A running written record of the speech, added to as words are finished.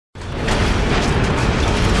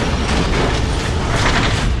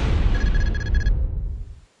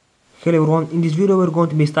Hello everyone, in this video we're going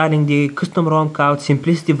to be installing the custom ROM called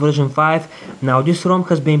Simplicity version 5. Now this ROM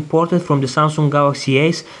has been ported from the Samsung Galaxy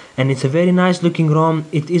Ace and it's a very nice looking ROM.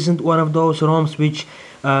 It isn't one of those ROMs which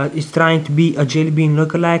is trying to be a Jelly Bean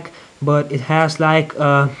lookalike, but it has like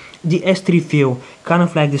the S3 feel, kind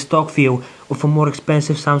of like the stock feel of a more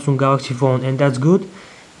expensive Samsung Galaxy phone, and that's good.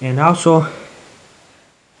 And also,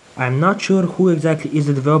 I'm not sure who exactly is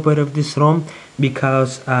the developer of this ROM,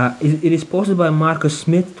 because it is posted by Marcus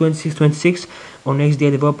Smith 2626 on XDA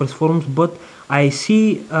developers forums, but I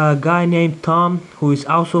see a guy named Tom who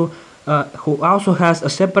also has a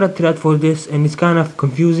separate thread for this, and it's kind of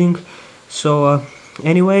confusing. So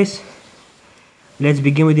anyways, let's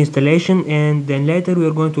begin with the installation, and then later we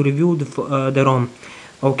are going to review the ROM.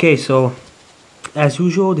 Okay, so as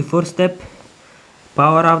usual, the first step: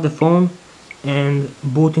 power off the phone and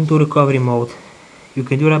boot into recovery mode. You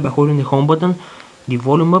can do that by holding the home button, the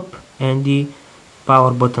volume up, and the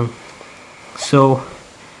power button. So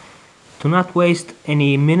to not waste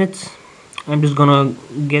any minutes, I'm just gonna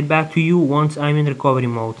get back to you once I'm in recovery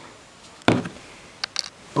mode.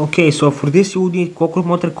 Okay, so for this you will need cockroach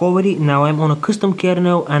mode recovery. Now I'm on a custom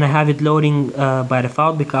kernel and I have it loading by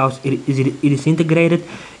default because it is integrated.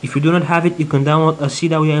 If you do not have it, you can download a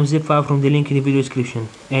CWM zip file from the link in the video description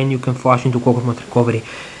and you can flash into cockroach mode recovery.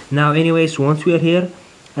 Now anyways, once we are here,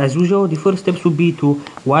 as usual, the first steps will be to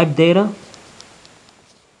wipe data.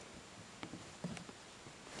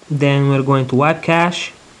 Then we're going to wipe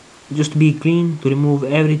cache, just to be clean, to remove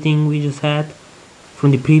everything we just had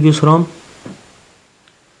from the previous ROM.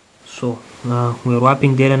 So we're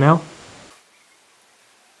wiping data now.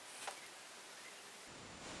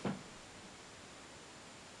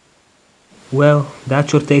 Well, that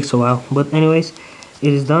sure takes a while, but anyways,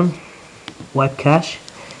 it is done. Wipe cache.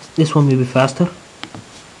 This one will be faster.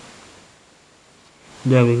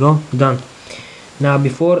 There we go, done. Now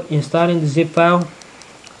before installing the zip file,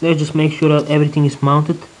 let's just make sure that everything is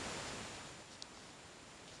mounted,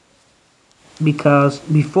 because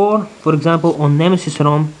before, for example, on Nemesis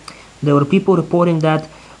ROM, there were people reporting that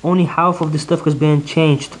only half of the stuff has been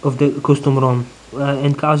changed of the custom ROM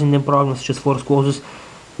and causing them problems such as force closes.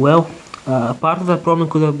 Well, part of that problem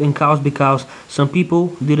could have been caused because some people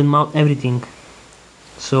didn't mount everything.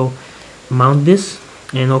 So mount this,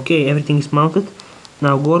 and okay, everything is mounted.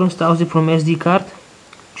 Now go to install zip from SD card,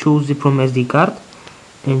 choose zip from SD card,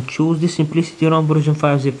 and choose the Simplicity ROM version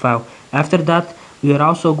 5 zip file. After that, we are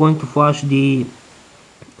also going to flash the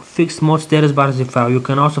fixed mode status bar zip file. You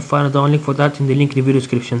can also find a download link for that in the link in the video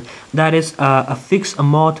description. That is a fix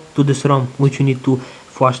mod to this ROM which you need to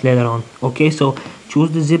flash later on. Okay, so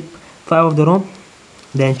choose the zip file of the ROM,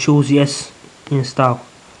 then choose yes, install,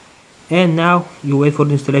 and now you wait for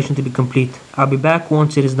the installation to be complete. I'll be back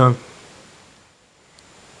once it is done.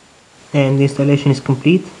 And the installation is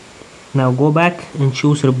complete. Now go back and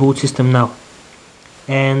choose reboot system now.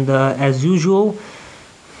 And as usual,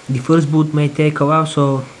 the first boot may take a while,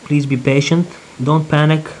 so please be patient. Don't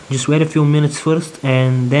panic, just wait a few minutes first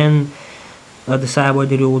and then decide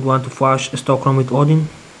whether you would want to flash a stock ROM with Odin,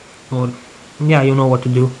 or yeah, you know what to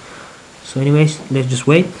do. So anyways, let's just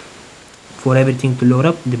wait for everything to load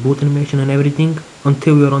up, the boot animation and everything,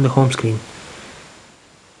 until we are on the home screen.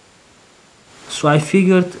 So I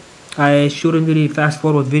figured I shouldn't really fast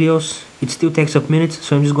forward videos. It still takes up minutes,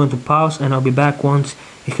 so I'm just going to pause and I'll be back once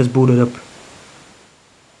it has booted up.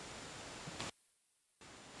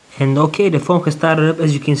 And okay, the phone has started up,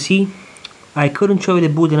 as you can see. I couldn't show you the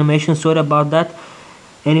boot animation, sorry about that.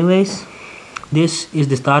 Anyways, this is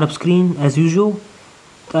the startup screen as usual.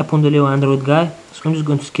 Tap on the little Android guy. So I'm just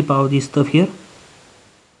going to skip all this stuff here.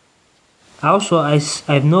 Also,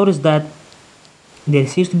 I've noticed that there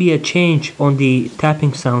seems to be a change on the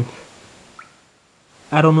tapping sound.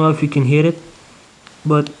 I don't know if you can hear it,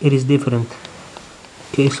 but it is different.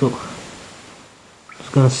 Okay, so I'm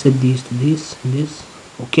just gonna set these to this and this.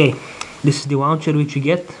 Okay, this is the launcher which you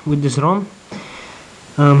get with this ROM.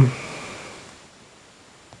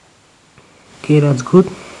 Okay, that's good.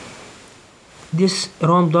 This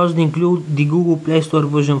ROM doesn't include the Google Play Store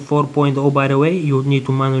version 4.0, by the way. You would need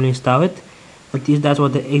to manually install it. At least that's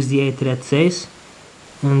what the XDA thread says.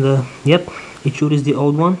 And yep, it sure is the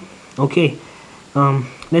old one. Okay,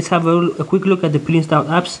 let's have a quick look at the pre-installed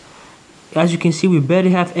apps. As you can see, we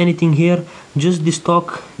barely have anything here, just the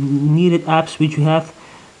stock needed apps which we have.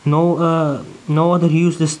 No other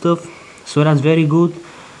useless stuff, so that's very good.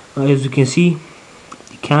 As you can see,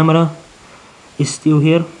 the camera is still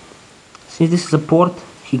here. Since this is a port,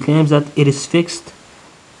 he claims that it is fixed.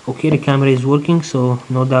 Okay, the camera is working, so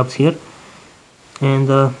no doubts here. And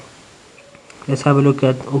let's have a look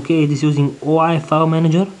at, okay, it is using OI file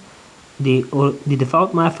manager. the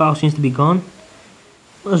default my file seems to be gone.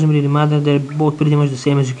 Doesn't really matter, they're both pretty much the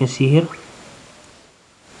same as you can see here.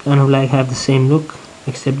 Kind of like have the same look,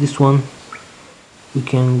 except this one we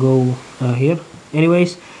can go here.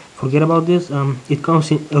 Anyways, forget about this. It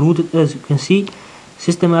comes in rooted, as you can see,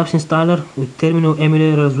 system apps installer with terminal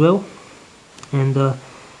emulator as well. And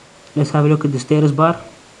let's have a look at the status bar.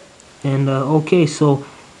 And okay, so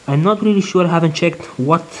I'm not really sure, I haven't checked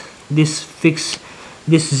what this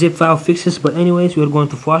zip file fixes, but anyways, we're going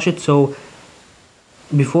to flush it. So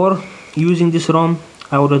before using this ROM,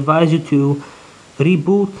 I would advise you to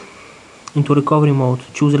reboot into recovery mode.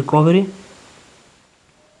 Choose recovery,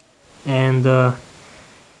 and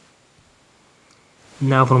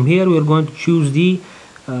now from here we are going to choose the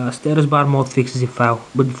status bar mode fix zip file.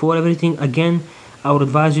 But before everything, again, I would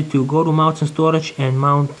advise you to go to mounts and storage and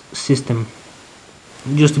mount system,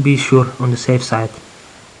 just to be sure, on the safe side.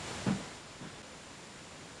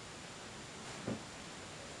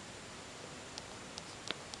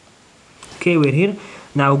 Okay, we're here.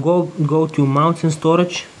 Now go to mounts and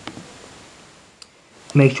storage.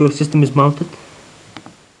 Make sure system is mounted.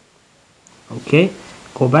 Okay,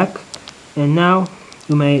 go back, and now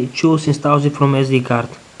you may choose install zip from SD card.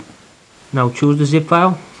 Now choose the zip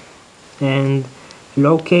file and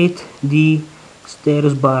locate the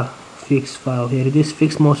status bar fix file. Here it is,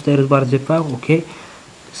 fix mode status bar zip file. Okay,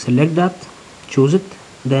 select that, choose it,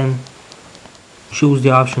 then choose the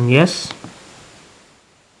option yes.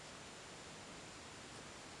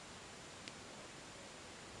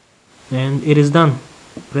 And it is done.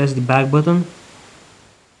 Press the back button.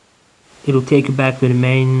 It will take you back to the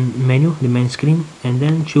main menu, the main screen, and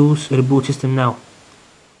then choose reboot system now.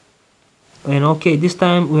 And okay, this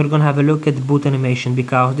time we're gonna have a look at the boot animation,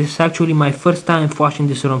 because this is actually my first time flashing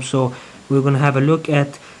this ROM, so we're gonna have a look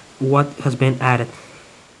at what has been added.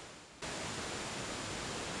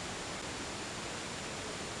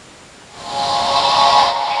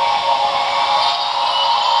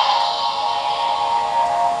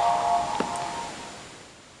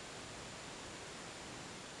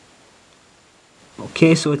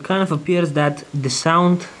 Okay, so it kind of appears that the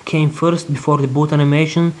sound came first before the boot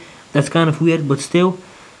animation. That's kind of weird, but still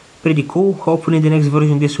pretty cool. Hopefully in the next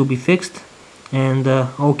version this will be fixed. And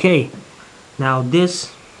okay, now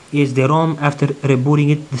this is the ROM after rebooting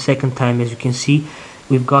it the second time. As you can see,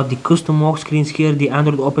 we've got the custom walk screens here, the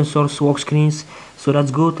Android open source walk screens, so that's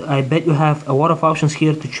good. I bet you have a lot of options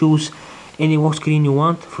here to choose any walk screen you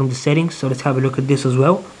want from the settings, so let's have a look at this as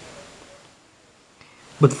well.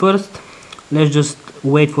 But first, let's just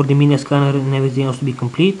wait for the media scanner and everything else to be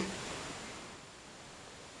complete,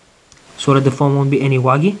 so that the phone won't be any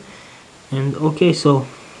waggy. And okay, so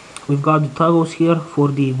we've got the toggles here for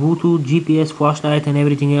the Bluetooth, GPS, flashlight, and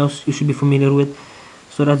everything else you should be familiar with,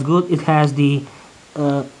 so that's good. It has the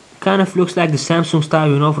kind of looks like the Samsung style,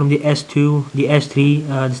 you know, from the S2, the S3,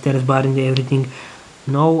 the status bar and everything.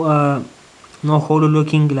 No holo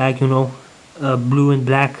looking, like, you know, blue and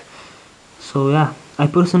black. So yeah, I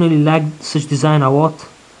personally like such design a lot.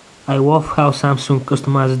 I love how Samsung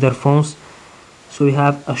customizes their phones. So we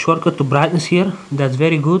have a shortcut to brightness here, that's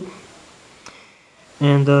very good.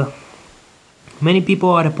 And many people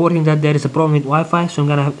are reporting that there is a problem with Wi-Fi, so I'm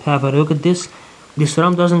gonna have a look at this. This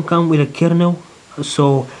ROM doesn't come with a kernel,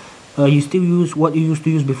 so you still use what you used to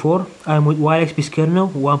use before. I'm with YXP's kernel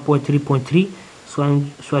 1.3.3,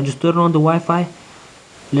 so I just turn on the Wi-Fi.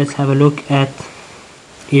 Let's have a look at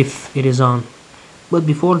if it is on. But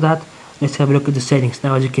before that, let's have a look at the settings.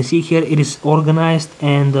 Now as you can see here, it is organized,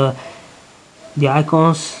 and the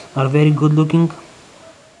icons are very good looking.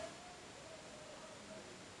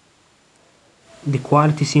 The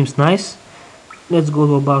quality seems nice. Let's go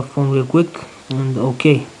to about phone real quick. And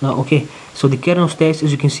okay, now okay, so the kernel stays,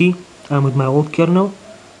 as you can see, I'm with my old kernel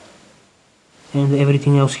and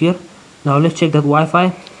everything else here. Now let's check that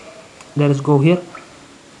Wi-Fi. Let us go here,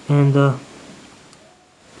 and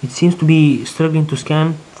it seems to be struggling to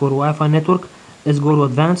scan for Wi-Fi network. Let's go to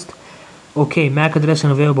advanced. Okay, MAC address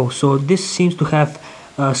unavailable. So this seems to have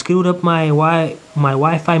screwed up my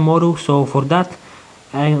Wi-Fi module. So for that,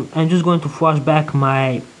 I'm just going to flash back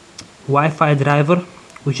my Wi-Fi driver,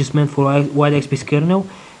 which is meant for YXP's kernel,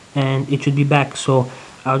 and it should be back. So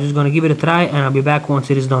I'm just gonna give it a try, and I'll be back once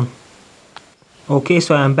it is done. Okay,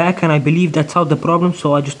 so I'm back, and I believe that's out the problem.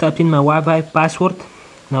 So I just typed in my Wi-Fi password.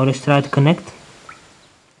 Now let's try to connect.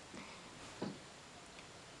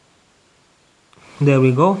 There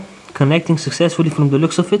we go, connecting successfully from the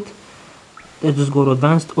looks of it. Let's just go to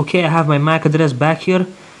advanced. Okay, I have my MAC address back here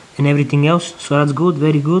and everything else, so that's good,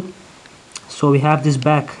 very good. So we have this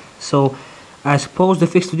back. So I suppose the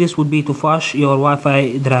fix to this would be to flash your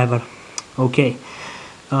Wi-Fi driver. Okay,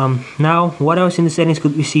 Now what else in the settings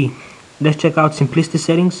could we see? Let's check out simplicity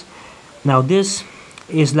settings. Now this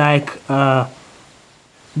is like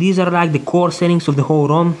these are like the core settings of the whole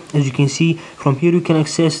ROM. As you can see from here, you can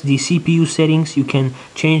access the CPU settings, you can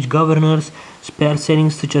change governors, spare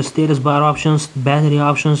settings such as status bar options, battery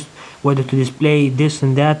options, whether to display this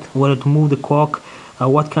and that, whether to move the clock,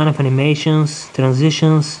 what kind of animations,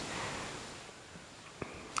 transitions,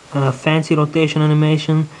 fancy rotation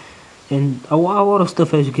animation, and a lot of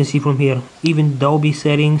stuff as you can see from here. Even Dolby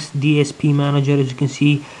settings, DSP manager, as you can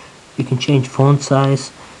see, you can change font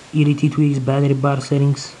size, EDT tweaks, battery bar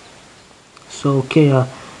settings. So okay,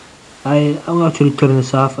 I'll actually turn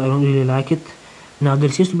this off. I don't really like it. Now there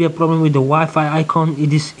seems to be a problem with the Wi-Fi icon.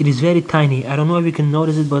 It is very tiny. I don't know if you can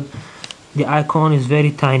notice it, but the icon is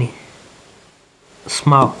very tiny,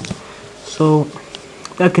 small. So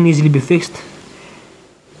that can easily be fixed.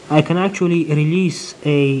 I can actually release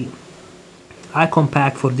a icon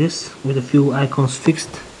pack for this with a few icons fixed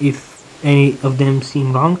if any of them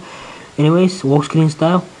seem wrong. Anyways, walk screen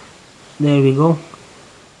style, there we go.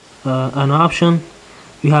 An option,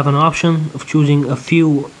 you have an option of choosing a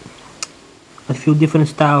few different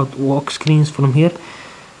styled walk screens from here.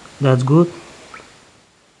 That's good.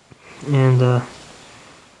 And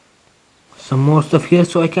some more stuff here,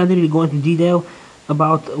 so I can't really go into detail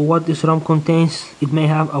about what this ROM contains. It may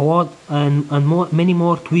have a lot and many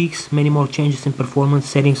more tweaks, many more changes in performance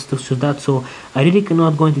settings to that, so I really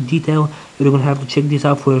cannot go into detail. You're gonna have to check this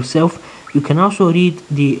out for yourself. You can also read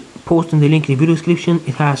the post in the link in the video description.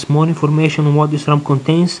 It has more information on what this ROM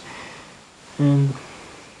contains. And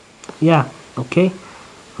yeah, okay.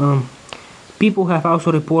 People have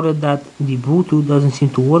also reported that the Bluetooth doesn't seem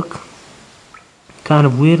to work. Kind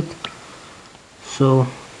of weird. So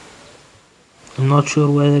I'm not sure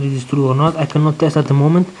whether it is true or not. I cannot test at the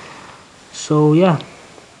moment. So yeah,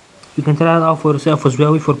 you can try it out for yourself as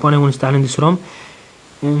well if you're planning on installing this ROM.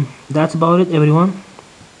 And that's about it, everyone.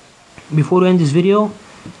 Before we end this video,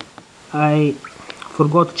 I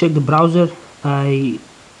forgot to check the browser. I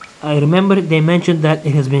remember they mentioned that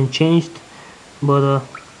it has been changed, but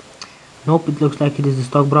nope, it looks like it is the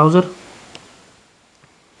stock browser.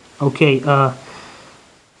 Okay,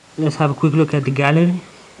 let's have a quick look at the gallery.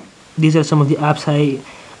 These are some of the apps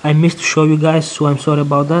I missed to show you guys, so I'm sorry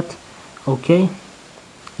about that. Okay,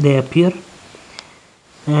 they appear,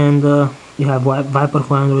 and you have Viper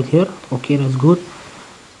for Android here. Okay, that's good.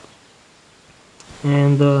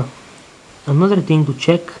 And another thing to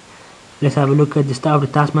check, let's have a look at the style of the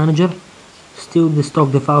task manager. Still the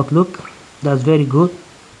stock default look, that's very good.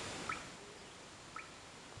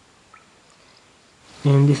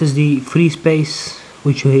 And this is the free space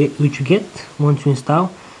which you get once you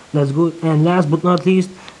install. That's good. And last but not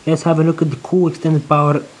least, let's have a look at the cool extended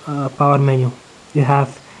power menu. You have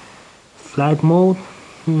flight mode.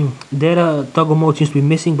 Data toggle mode seems to be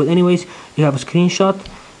missing, but anyways, you have a screenshot,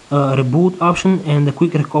 reboot option, and a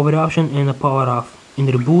quick recovery option, and a power off. In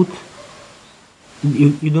the reboot,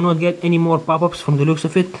 you do not get any more pop-ups from the looks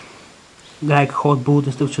of it, like hot boot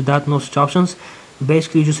and stuff like that. No such options.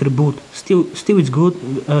 Basically just reboot. Still it's good.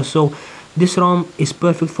 So this ROM is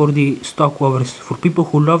perfect for the stock lovers. For people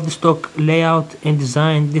who love the stock layout and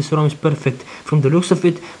design, this ROM is perfect. From the looks of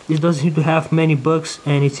it, this doesn't seem to have many bugs,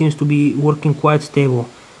 and it seems to be working quite stable.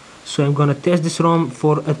 So I'm gonna test this ROM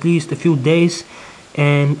for at least a few days,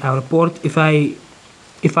 and I'll report if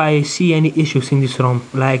I see any issues in this ROM,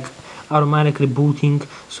 like automatic rebooting,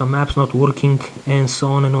 some apps not working, and so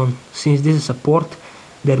on and on. Since this is a port,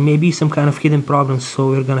 there may be some kind of hidden problems,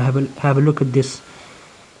 so we're gonna have a look at this.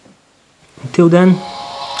 Until then,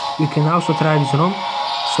 you can also try this ROM.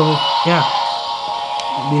 So yeah,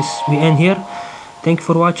 we end here. Thank you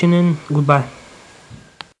for watching, and goodbye.